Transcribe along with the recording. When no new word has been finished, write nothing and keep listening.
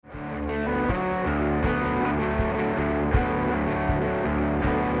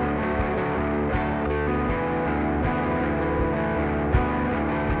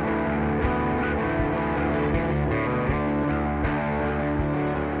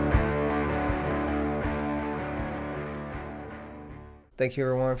Thank you,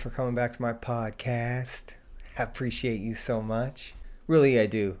 everyone, for coming back to my podcast. I appreciate you so much. Really, I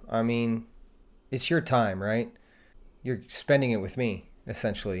do. I mean, it's your time, right? You're spending it with me,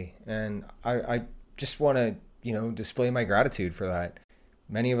 essentially. And I just want to, display my gratitude for that.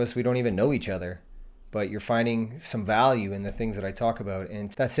 Many of us, we don't even know each other, but you're finding some value in the things that I talk about.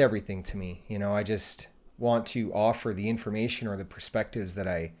 And that's everything to me. I just want to offer the information or the perspectives that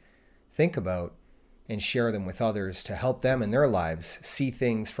I think about and share them with others to help them in their lives see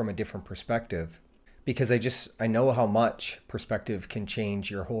things from a different perspective. Because I know how much perspective can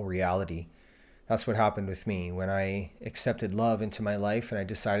change your whole reality. That's what happened with me when I accepted love into my life and I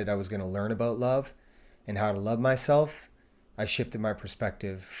decided I was going to learn about love and how to love myself. I shifted my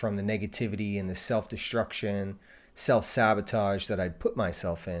perspective from the negativity and the self-destruction, self-sabotage that I'd put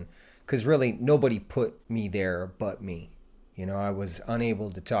myself in. Because really, nobody put me there but me. I was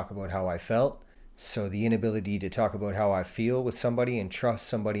unable to talk about how I felt. So the inability to talk about how I feel with somebody and trust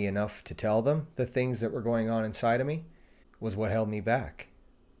somebody enough to tell them the things that were going on inside of me was what held me back.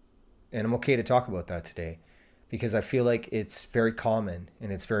 And I'm okay to talk about that today because I feel like it's very common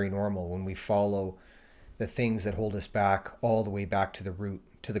and it's very normal when we follow the things that hold us back all the way back to the root,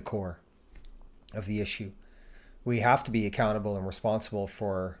 to the core of the issue. We have to be accountable and responsible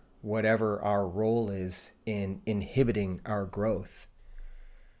for whatever our role is in inhibiting our growth.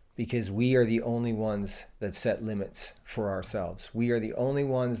 Because we are the only ones that set limits for ourselves. We are the only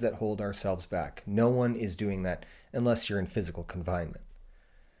ones that hold ourselves back. No one is doing that unless you're in physical confinement,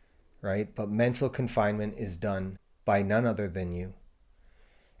 right? But mental confinement is done by none other than you.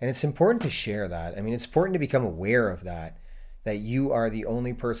 And it's important to share that. I mean, it's important to become aware of that you are the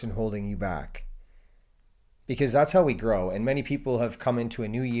only person holding you back. Because that's how we grow. And many people have come into a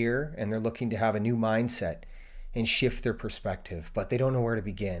new year and they're looking to have a new mindset and shift their perspective, but they don't know where to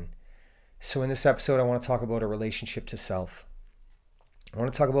begin. So in this episode, I want to talk about a relationship to self. I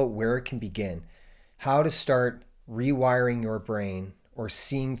want to talk about where it can begin, how to start rewiring your brain or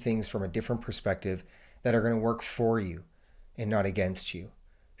seeing things from a different perspective that are going to work for you and not against you.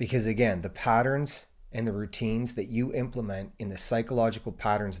 Because again, the patterns and the routines that you implement in the psychological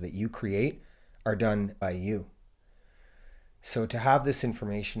patterns that you create are done by you. So to have this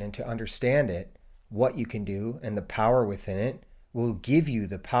information and to understand it, what you can do and the power within it will give you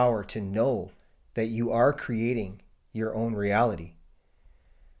the power to know that you are creating your own reality.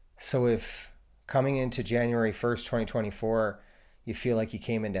 So if coming into January 1st, 2024, you feel like you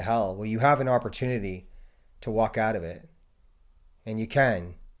came into hell, well, you have an opportunity to walk out of it. And you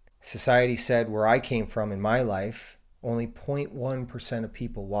can. Society said where I came from in my life, only 0.1% of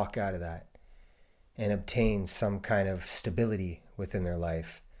people walk out of that and obtain some kind of stability within their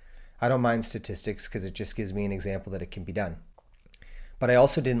life. I don't mind statistics because it just gives me an example that it can be done. But I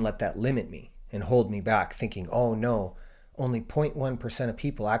also didn't let that limit me and hold me back thinking, oh no, only 0.1% of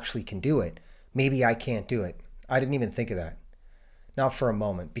people actually can do it. Maybe I can't do it. I didn't even think of that. Not for a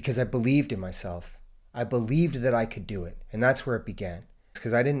moment, because I believed in myself. I believed that I could do it. And that's where it began.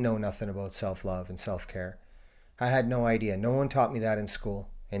 Because I didn't know nothing about self-love and self-care. I had no idea. No one taught me that in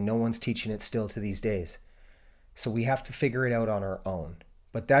school. And no one's teaching it still to these days. So we have to figure it out on our own.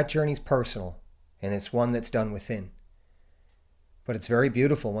 But that journey's personal, and it's one that's done within. But it's very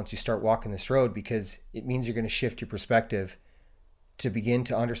beautiful once you start walking this road because it means you're going to shift your perspective to begin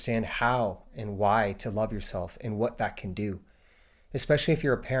to understand how and why to love yourself and what that can do. Especially if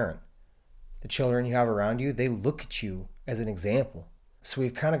you're a parent. The children you have around you, they look at you as an example. So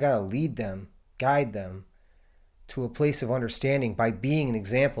we've kind of got to lead them, guide them to a place of understanding by being an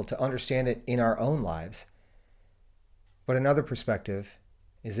example to understand it in our own lives. But another perspective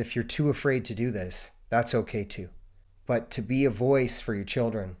is if you're too afraid to do this, that's okay too. But to be a voice for your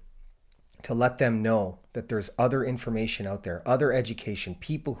children, to let them know that there's other information out there, other education,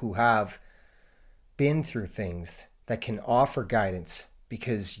 people who have been through things that can offer guidance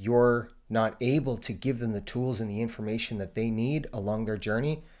because you're not able to give them the tools and the information that they need along their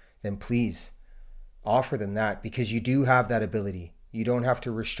journey, then please offer them that because you do have that ability. You don't have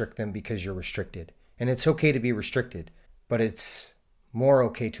to restrict them because you're restricted. And it's okay to be restricted, but it's more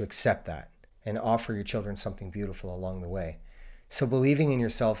okay to accept that and offer your children something beautiful along the way. So believing in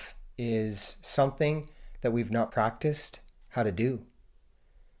yourself is something that we've not practiced how to do.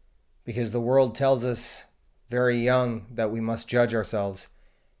 Because the world tells us very young that we must judge ourselves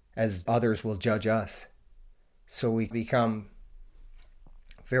as others will judge us. So we become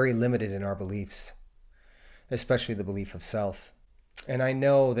very limited in our beliefs, especially the belief of self. And I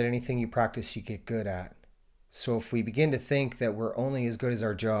know that anything you practice, you get good at. So if we begin to think that we're only as good as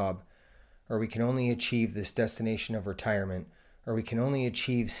our job, or we can only achieve this destination of retirement, or we can only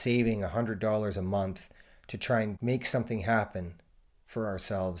achieve saving $100 a month to try and make something happen for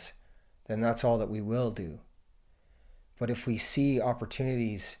ourselves, then that's all that we will do. But if we see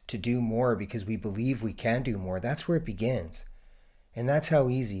opportunities to do more because we believe we can do more, that's where it begins. And that's how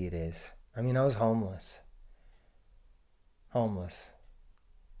easy it is. I mean, I was homeless.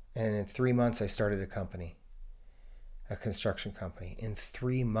 And in 3 months, I started a company, a construction company. In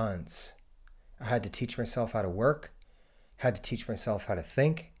 3 months, I had to teach myself how to work, had to teach myself how to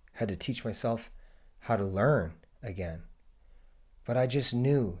think, had to teach myself how to learn again. But I just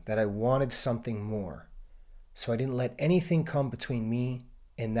knew that I wanted something more. So I didn't let anything come between me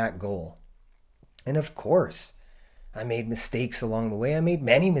and that goal. And of course, I made mistakes along the way. I made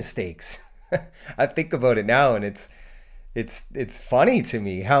many mistakes. I think about it now and it's funny to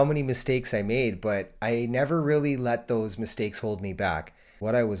me how many mistakes I made, but I never really let those mistakes hold me back.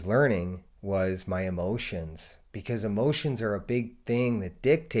 What I was learning was my emotions, because emotions are a big thing that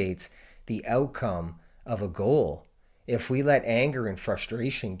dictates the outcome of a goal. If we let anger and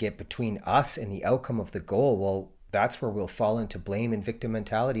frustration get between us and the outcome of the goal, well, that's where we'll fall into blame and victim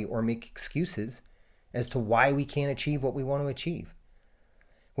mentality or make excuses as to why we can't achieve what we want to achieve.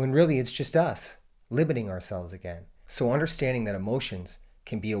 When really it's just us limiting ourselves again. So understanding that emotions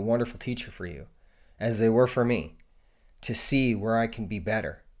can be a wonderful teacher for you, as they were for me, to see where I can be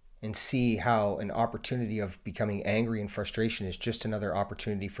better and see how an opportunity of becoming angry and frustration is just another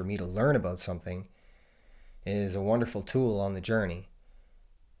opportunity for me to learn about something is a wonderful tool on the journey.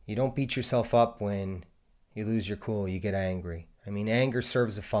 You don't beat yourself up when you lose your cool, you get angry. I mean, anger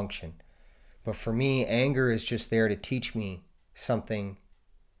serves a function. But for me, anger is just there to teach me something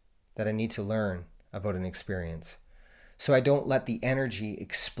that I need to learn about an experience. So I don't let the energy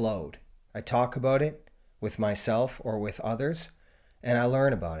explode. I talk about it with myself or with others, and I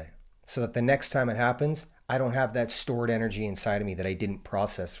learn about it. So that the next time it happens, I don't have that stored energy inside of me that I didn't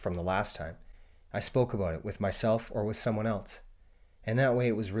process from the last time. I spoke about it with myself or with someone else. And that way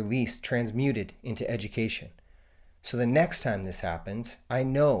it was released, transmuted into education. So the next time this happens, I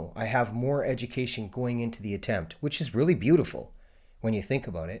know I have more education going into the attempt, which is really beautiful when you think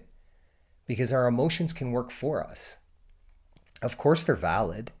about it, because our emotions can work for us. Of course they're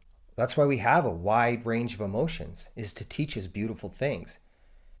valid. That's why we have a wide range of emotions, is to teach us beautiful things.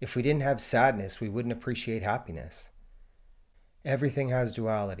 If we didn't have sadness, we wouldn't appreciate happiness. Everything has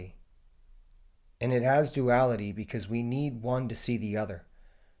duality. And it has duality because we need one to see the other,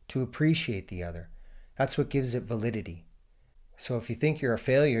 to appreciate the other. That's what gives it validity. So if you think you're a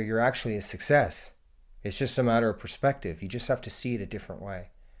failure, you're actually a success. It's just a matter of perspective. You just have to see it a different way.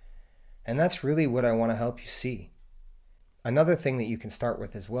 And that's really what I want to help you see. Another thing that you can start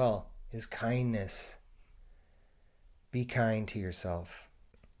with as well is kindness. Be kind to yourself.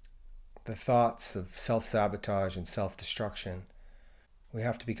 The thoughts of self-sabotage and self-destruction, we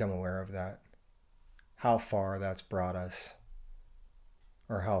have to become aware of that. How far that's brought us,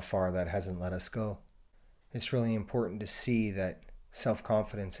 or how far that hasn't let us go. It's really important to see that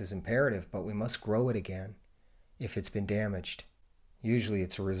self-confidence is imperative, but we must grow it again if it's been damaged. Usually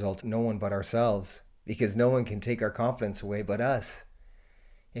it's a result of no one but ourselves, because no one can take our confidence away but us.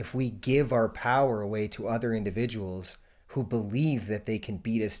 If we give our power away to other individuals who believe that they can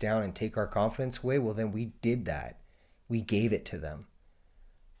beat us down and take our confidence away, well then we did that. We gave it to them.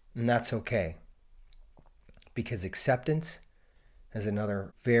 And that's okay. Because acceptance is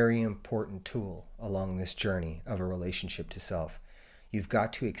another very important tool along this journey of a relationship to self. You've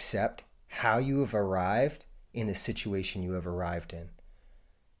got to accept how you have arrived in the situation you have arrived in.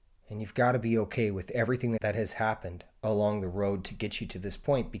 And you've got to be okay with everything that has happened along the road to get you to this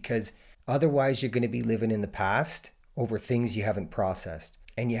point, because otherwise you're going to be living in the past over things you haven't processed.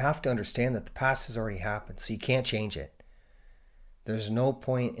 And you have to understand that the past has already happened, so you can't change it. There's no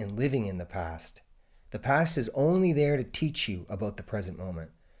point in living in the past. The past is only there to teach you about the present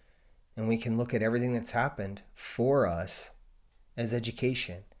moment. And we can look at everything that's happened for us as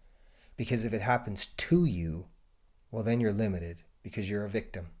education. Because if it happens to you, well then you're limited because you're a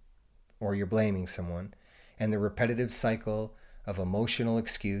victim or you're blaming someone. And the repetitive cycle of emotional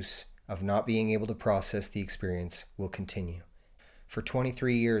excuse of not being able to process the experience will continue. For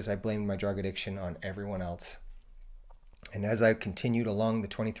 23 years, I blamed my drug addiction on everyone else. And as I continued along the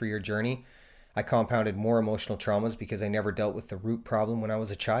 23-year journey, I compounded more emotional traumas because I never dealt with the root problem when I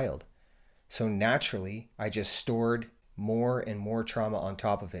was a child. So naturally, I just stored more and more trauma on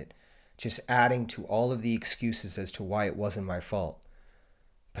top of it, just adding to all of the excuses as to why it wasn't my fault.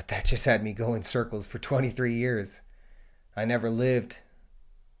 But that just had me go in circles for 23 years. I never lived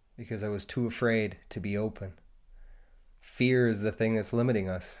because I was too afraid to be open. Fear is the thing that's limiting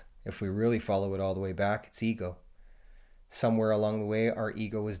us. If we really follow it all the way back, it's ego. Somewhere along the way, our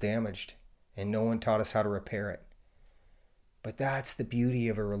ego was damaged. And no one taught us how to repair it. But that's the beauty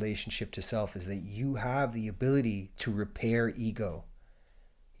of a relationship to self, is that you have the ability to repair ego.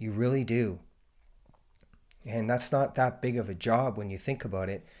 You really do. And that's not that big of a job when you think about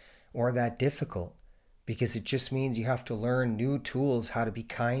it, or that difficult, because it just means you have to learn new tools, how to be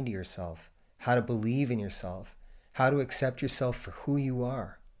kind to yourself, how to believe in yourself, how to accept yourself for who you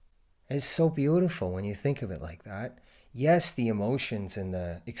are. It's so beautiful when you think of it like that. Yes, the emotions and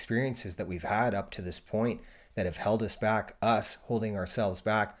the experiences that we've had up to this point that have held us back, us holding ourselves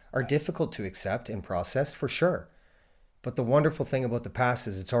back, are difficult to accept and process for sure. But the wonderful thing about the past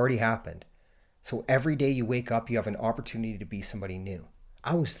is it's already happened. So every day you wake up, you have an opportunity to be somebody new.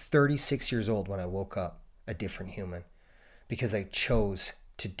 I was 36 years old when I woke up a different human, because I chose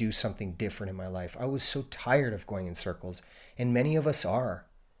to do something different in my life. I was so tired of going in circles, and many of us are,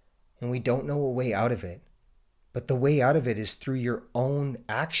 and we don't know a way out of it. But the way out of it is through your own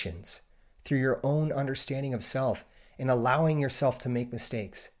actions, through your own understanding of self, and allowing yourself to make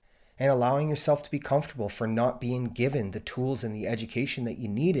mistakes, and allowing yourself to be comfortable for not being given the tools and the education that you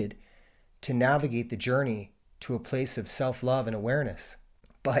needed to navigate the journey to a place of self-love and awareness.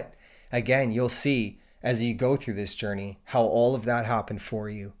 But again, you'll see as you go through this journey how all of that happened for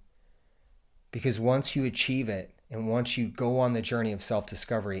you. Because once you achieve it, and once you go on the journey of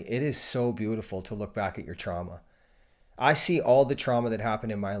self-discovery, it is so beautiful to look back at your trauma. I see all the trauma that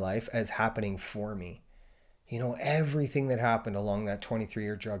happened in my life as happening for me. Everything that happened along that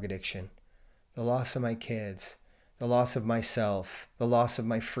 23-year drug addiction, the loss of my kids, the loss of myself, the loss of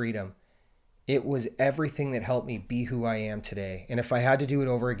my freedom, it was everything that helped me be who I am today. And if I had to do it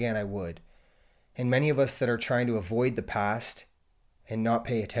over again, I would. And many of us that are trying to avoid the past and not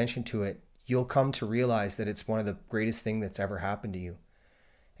pay attention to it, you'll come to realize that it's one of the greatest things that's ever happened to you.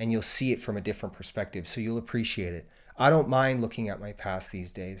 And you'll see it from a different perspective, so you'll appreciate it. I don't mind looking at my past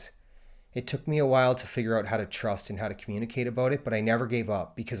these days. It took me a while to figure out how to trust and how to communicate about it, but I never gave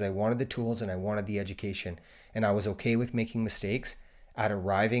up because I wanted the tools and I wanted the education. And I was okay with making mistakes at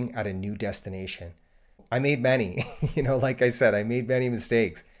arriving at a new destination. I made many, like I said, I made many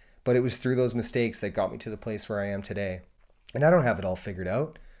mistakes, but it was through those mistakes that got me to the place where I am today. And I don't have it all figured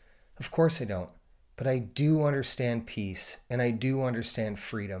out. Of course I don't. But I do understand peace, and I do understand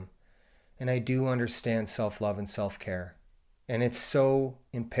freedom, and I do understand self-love and self-care. And it's so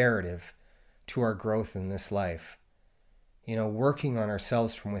imperative to our growth in this life. Working on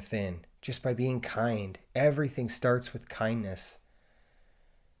ourselves from within, just by being kind. Everything starts with kindness.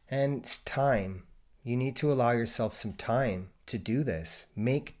 And it's time. You need to allow yourself some time to do this.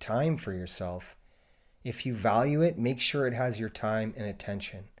 Make time for yourself. If you value it, make sure it has your time and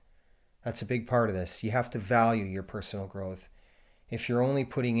attention. That's a big part of this. You have to value your personal growth. If you're only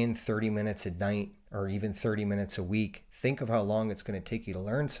putting in 30 minutes a night or even 30 minutes a week, think of how long it's going to take you to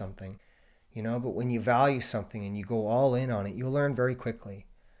learn something. But when you value something and you go all in on it, you'll learn very quickly.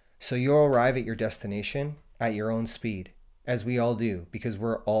 So you'll arrive at your destination at your own speed, as we all do, because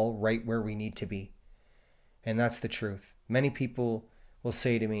we're all right where we need to be. And that's the truth. Many people will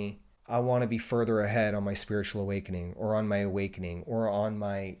say to me, I want to be further ahead on my spiritual awakening or on my awakening or on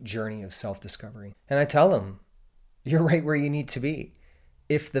my journey of self-discovery. And I tell them, you're right where you need to be.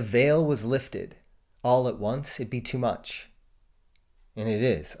 If the veil was lifted all at once, it'd be too much. And it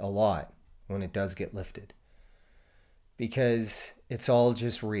is a lot when it does get lifted. Because it's all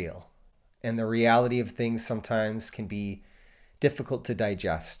just real. And the reality of things sometimes can be difficult to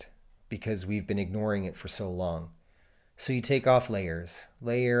digest because we've been ignoring it for so long. So you take off layers,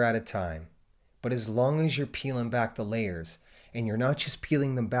 layer at a time. But as long as you're peeling back the layers, and you're not just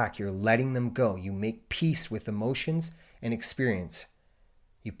peeling them back, you're letting them go. You make peace with emotions and experience.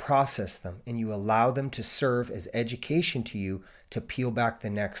 You process them, and you allow them to serve as education to you to peel back the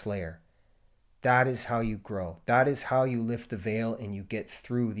next layer. That is how you grow. That is how you lift the veil and you get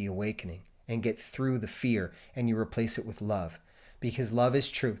through the awakening and get through the fear, and you replace it with love. Because love is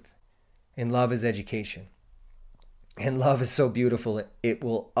truth, and love is education. And love is so beautiful, it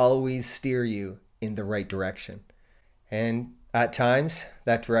will always steer you in the right direction. And at times,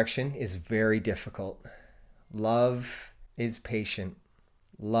 that direction is very difficult. Love is patient.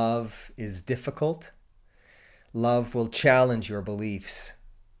 Love is difficult. Love will challenge your beliefs.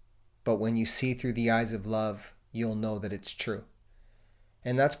 But when you see through the eyes of love, you'll know that it's true.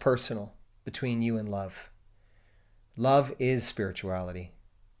 And that's personal, between you and love. Love is spirituality.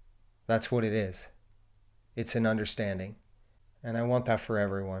 That's what it is. It's an understanding. And I want that for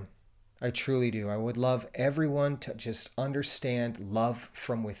everyone. I truly do. I would love everyone to just understand love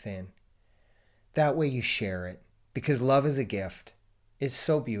from within. That way you share it. Because love is a gift. It's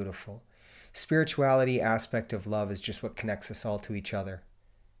so beautiful. Spirituality aspect of love is just what connects us all to each other.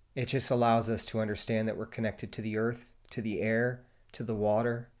 It just allows us to understand that we're connected to the earth, to the air, to the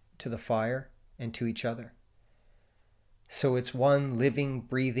water, to the fire, and to each other. So it's one living,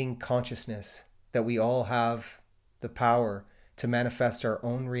 breathing consciousness that we all have the power to manifest our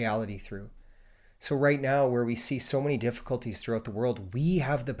own reality through. So right now, where we see so many difficulties throughout the world, we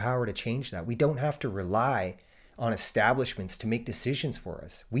have the power to change that. We don't have to rely on establishments to make decisions for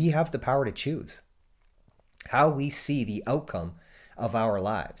us. We have the power to choose how we see the outcome of our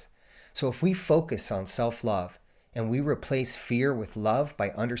lives. So if we focus on self-love and we replace fear with love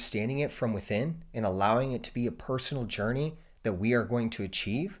by understanding it from within and allowing it to be a personal journey that we are going to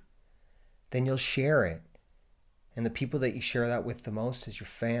achieve, then you'll share it. And the people that you share that with the most is your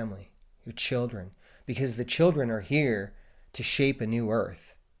family, your children, because the children are here to shape a new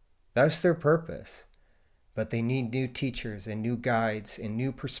earth. That's their purpose. But they need new teachers and new guides and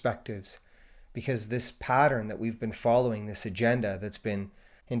new perspectives, because this pattern that we've been following, this agenda that's been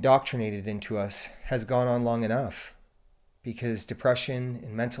indoctrinated into us, has gone on long enough. Because depression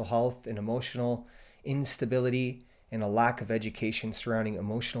and mental health and emotional instability and a lack of education surrounding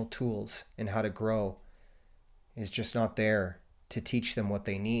emotional tools and how to grow is just not there to teach them what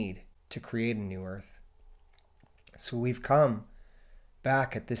they need to create a new earth. So we've come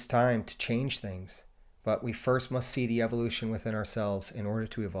back at this time to change things, but we first must see the evolution within ourselves in order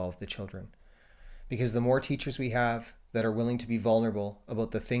to evolve the children. Because the more teachers we have that are willing to be vulnerable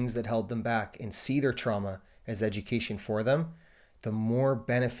about the things that held them back and see their trauma as education for them, the more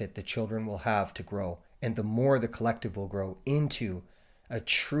benefit the children will have to grow, and the more the collective will grow into a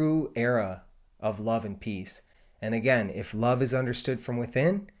true era of love and peace. And again, if love is understood from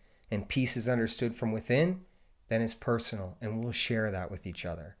within and peace is understood from within, then it's personal, and we'll share that with each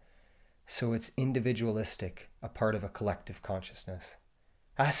other. So it's individualistic, a part of a collective consciousness.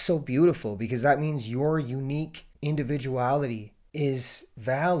 That's so beautiful, because that means your unique individuality is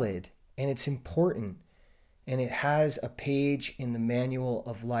valid and it's important. And it has a page in the manual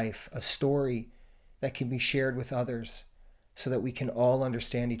of life, a story that can be shared with others so that we can all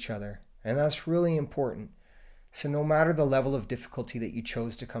understand each other. And that's really important. So no matter the level of difficulty that you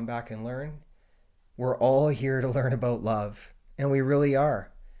chose to come back and learn, we're all here to learn about love. And we really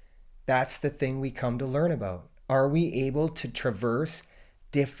are. That's the thing we come to learn about. Are we able to traverse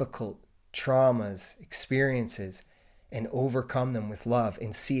difficult traumas, experiences, and overcome them with love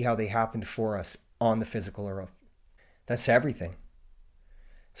and see how they happened for us on the physical earth? That's everything.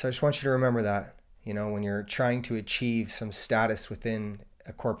 So I just want you to remember that, when you're trying to achieve some status within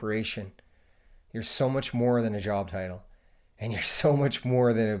a corporation, you're so much more than a job title, and you're so much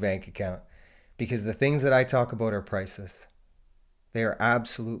more than a bank account, because the things that I talk about are priceless. They are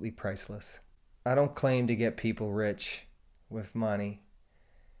absolutely priceless. I don't claim to get people rich with money.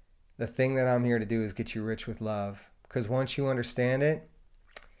 The thing that I'm here to do is get you rich with love, because once you understand it,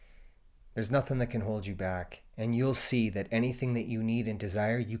 there's nothing that can hold you back. And you'll see that anything that you need and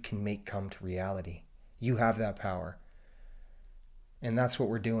desire, you can make come to reality. You have that power. And that's what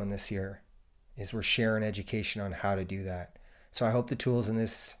we're doing this year, is we're sharing education on how to do that. So I hope the tools in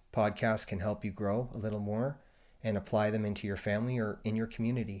this podcast can help you grow a little more and apply them into your family or in your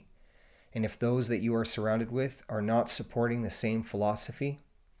community. And if those that you are surrounded with are not supporting the same philosophy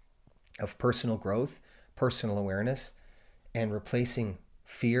of personal growth, personal awareness, and replacing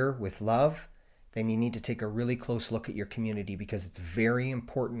fear with love, then you need to take a really close look at your community, because it's very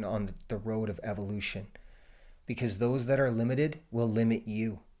important on the road of evolution. Because those that are limited will limit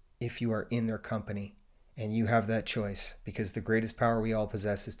you if you are in their company. And you have that choice, because the greatest power we all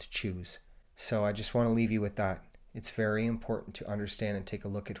possess is to choose. So I just want to leave you with that. It's very important to understand and take a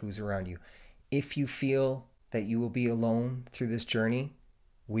look at who's around you. If you feel that you will be alone through this journey,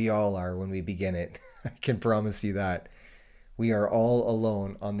 we all are when we begin it. I can promise you that. We are all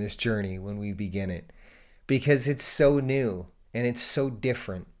alone on this journey when we begin it, because it's so new and it's so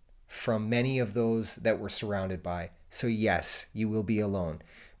different from many of those that we're surrounded by. So yes, you will be alone,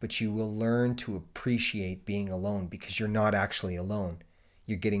 but you will learn to appreciate being alone, because you're not actually alone.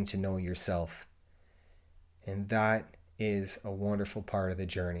 You're getting to know yourself. And that is a wonderful part of the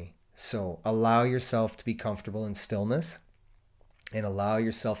journey. So allow yourself to be comfortable in stillness, and allow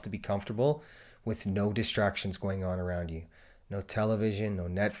yourself to be comfortable with no distractions going on around you. No television, no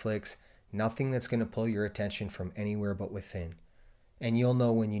Netflix, nothing that's going to pull your attention from anywhere but within. And you'll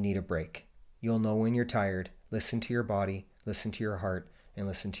know when you need a break. You'll know when you're tired. Listen to your body, listen to your heart, and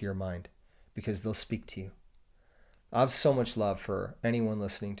listen to your mind, because they'll speak to you. I have so much love for anyone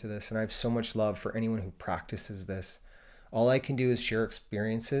listening to this, and I have so much love for anyone who practices this. All I can do is share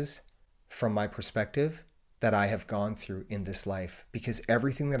experiences from my perspective that I have gone through in this life, because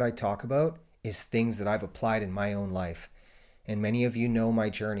everything that I talk about is things that I've applied in my own life. And many of you know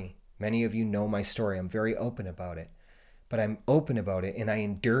my journey. Many of you know my story. I'm very open about it. but I'm open about it and I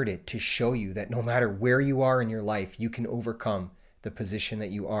endured it to show you that no matter where you are in your life, you can overcome the position that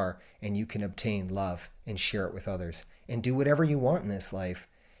you are and you can obtain love and share it with others and do whatever you want in this life.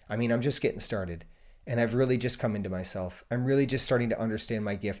 I mean, I'm just getting started and I've really just come into myself. I'm really just starting to understand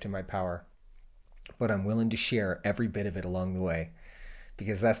my gift and my power, but I'm willing to share every bit of it along the way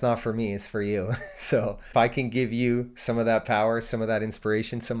because that's not for me, it's for you. So if I can give you some of that power, some of that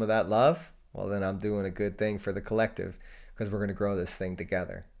inspiration, some of that love, well, then I'm doing a good thing for the collective because we're going to grow this thing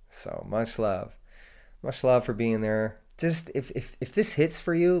together. So much love for being there. Just if this hits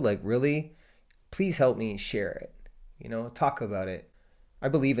for you, like really, please help me share it. Talk about it. I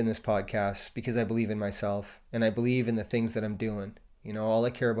believe in this podcast because I believe in myself and I believe in the things that I'm doing. All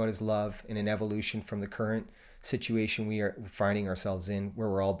I care about is love and an evolution from the current situation we are finding ourselves in where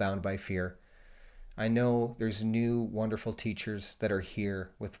we're all bound by fear. I know there's new wonderful teachers that are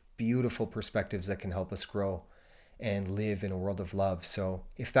here with beautiful perspectives that can help us grow and live in a world of love. So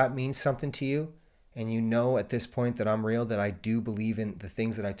if that means something to you and at this point that I'm real, that I do believe in the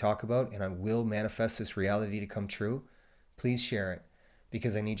things that I talk about and I will manifest this reality to come true, please share it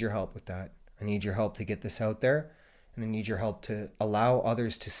because I need your help with that. I need your help to get this out there. And I need your help to allow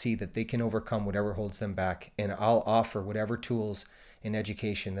others to see that they can overcome whatever holds them back. And I'll offer whatever tools and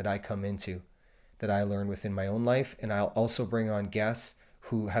education that I come into, that I learn within my own life. And I'll also bring on guests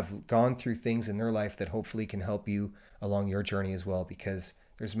who have gone through things in their life that hopefully can help you along your journey as well. Because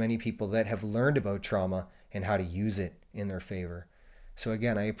there's many people that have learned about trauma and how to use it in their favor. So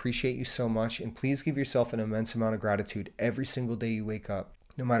again, I appreciate you so much. And please give yourself an immense amount of gratitude every single day you wake up.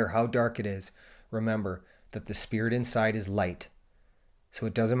 No matter how dark it is, remember that the spirit inside is light. So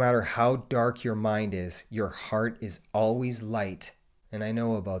it doesn't matter how dark your mind is, your heart is always light. And I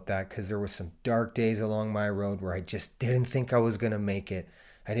know about that because there were some dark days along my road where I just didn't think I was going to make it.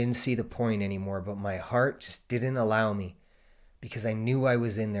 I didn't see the point anymore, but my heart just didn't allow me because I knew I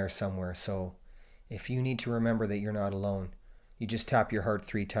was in there somewhere. So if you need to remember that you're not alone, you just tap your heart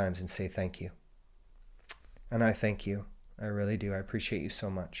 3 times and say thank you. And I thank you. I really do. I appreciate you so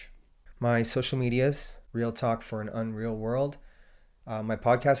much. My social medias, Real Talk for an Unreal World. My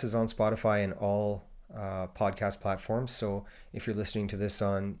podcast is on Spotify and all podcast platforms. So if you're listening to this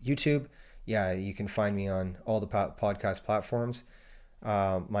on YouTube, you can find me on all the podcast platforms.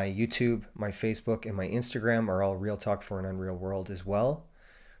 My YouTube, my Facebook, and my Instagram are all Real Talk for an Unreal World as well.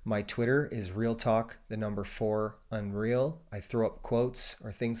 My Twitter is Real Talk, 4 Unreal. I throw up quotes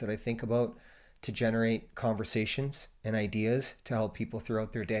or things that I think about to generate conversations and ideas to help people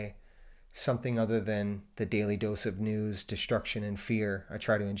throughout their day. Something other than the daily dose of news, destruction, and fear. I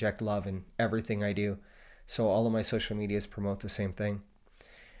try to inject love in everything I do. So all of my social medias promote the same thing.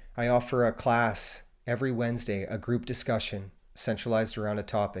 I offer a class every Wednesday, a group discussion centralized around a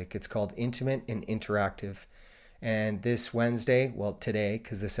topic. It's called Intimate and Interactive. And this Wednesday, today,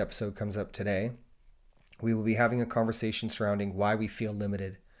 because this episode comes up today, we will be having a conversation surrounding why we feel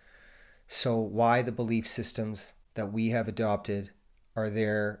limited. So why the belief systems that we have adopted are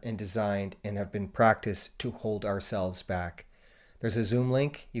there and designed and have been practiced to hold ourselves back. There's a Zoom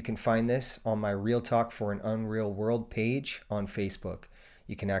link. You can find this on my Real Talk for an Unreal World page on Facebook.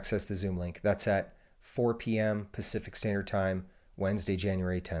 You can access the Zoom link. That's at 4 p.m. Pacific Standard Time, Wednesday,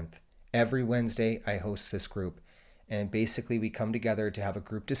 January 10th. Every Wednesday, I host this group. And basically, we come together to have a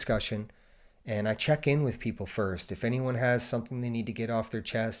group discussion. And I check in with people first. If anyone has something they need to get off their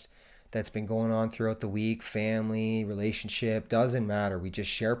chest that's been going on throughout the week, family, relationship, doesn't matter. We just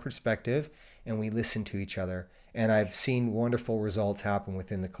share perspective and we listen to each other. And I've seen wonderful results happen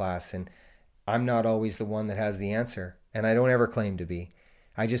within the class. And I'm not always the one that has the answer. And I don't ever claim to be.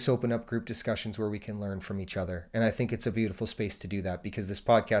 I just open up group discussions where we can learn from each other. And I think it's a beautiful space to do that because this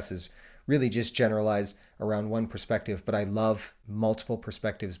podcast is really just generalized around one perspective. But I love multiple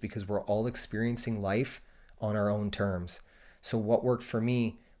perspectives because we're all experiencing life on our own terms. So what worked for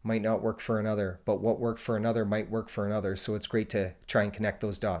me might not work for another, but what worked for another might work for another. So it's great to try and connect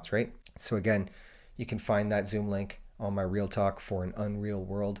those dots, right? So again, you can find that Zoom link on my Real Talk for an Unreal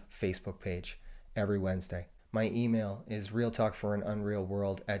World Facebook page every Wednesday. My email is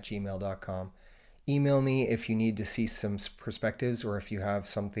realtalkforanunrealworld@gmail.com. Email me if you need to see some perspectives or if you have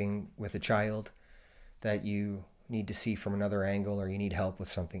something with a child that you need to see from another angle or you need help with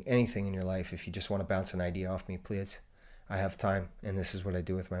something, anything in your life. If you just want to bounce an idea off me, please. I have time, and this is what I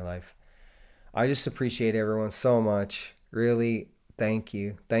do with my life. I just appreciate everyone so much. Really, thank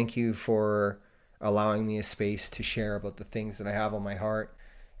you. Thank you for allowing me a space to share about the things that I have on my heart.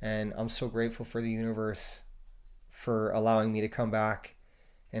 And I'm so grateful for the universe for allowing me to come back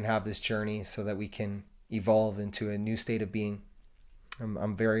and have this journey so that we can evolve into a new state of being.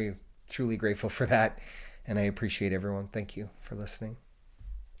 I'm very, truly grateful for that. And I appreciate everyone. Thank you for listening.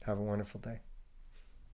 Have a wonderful day.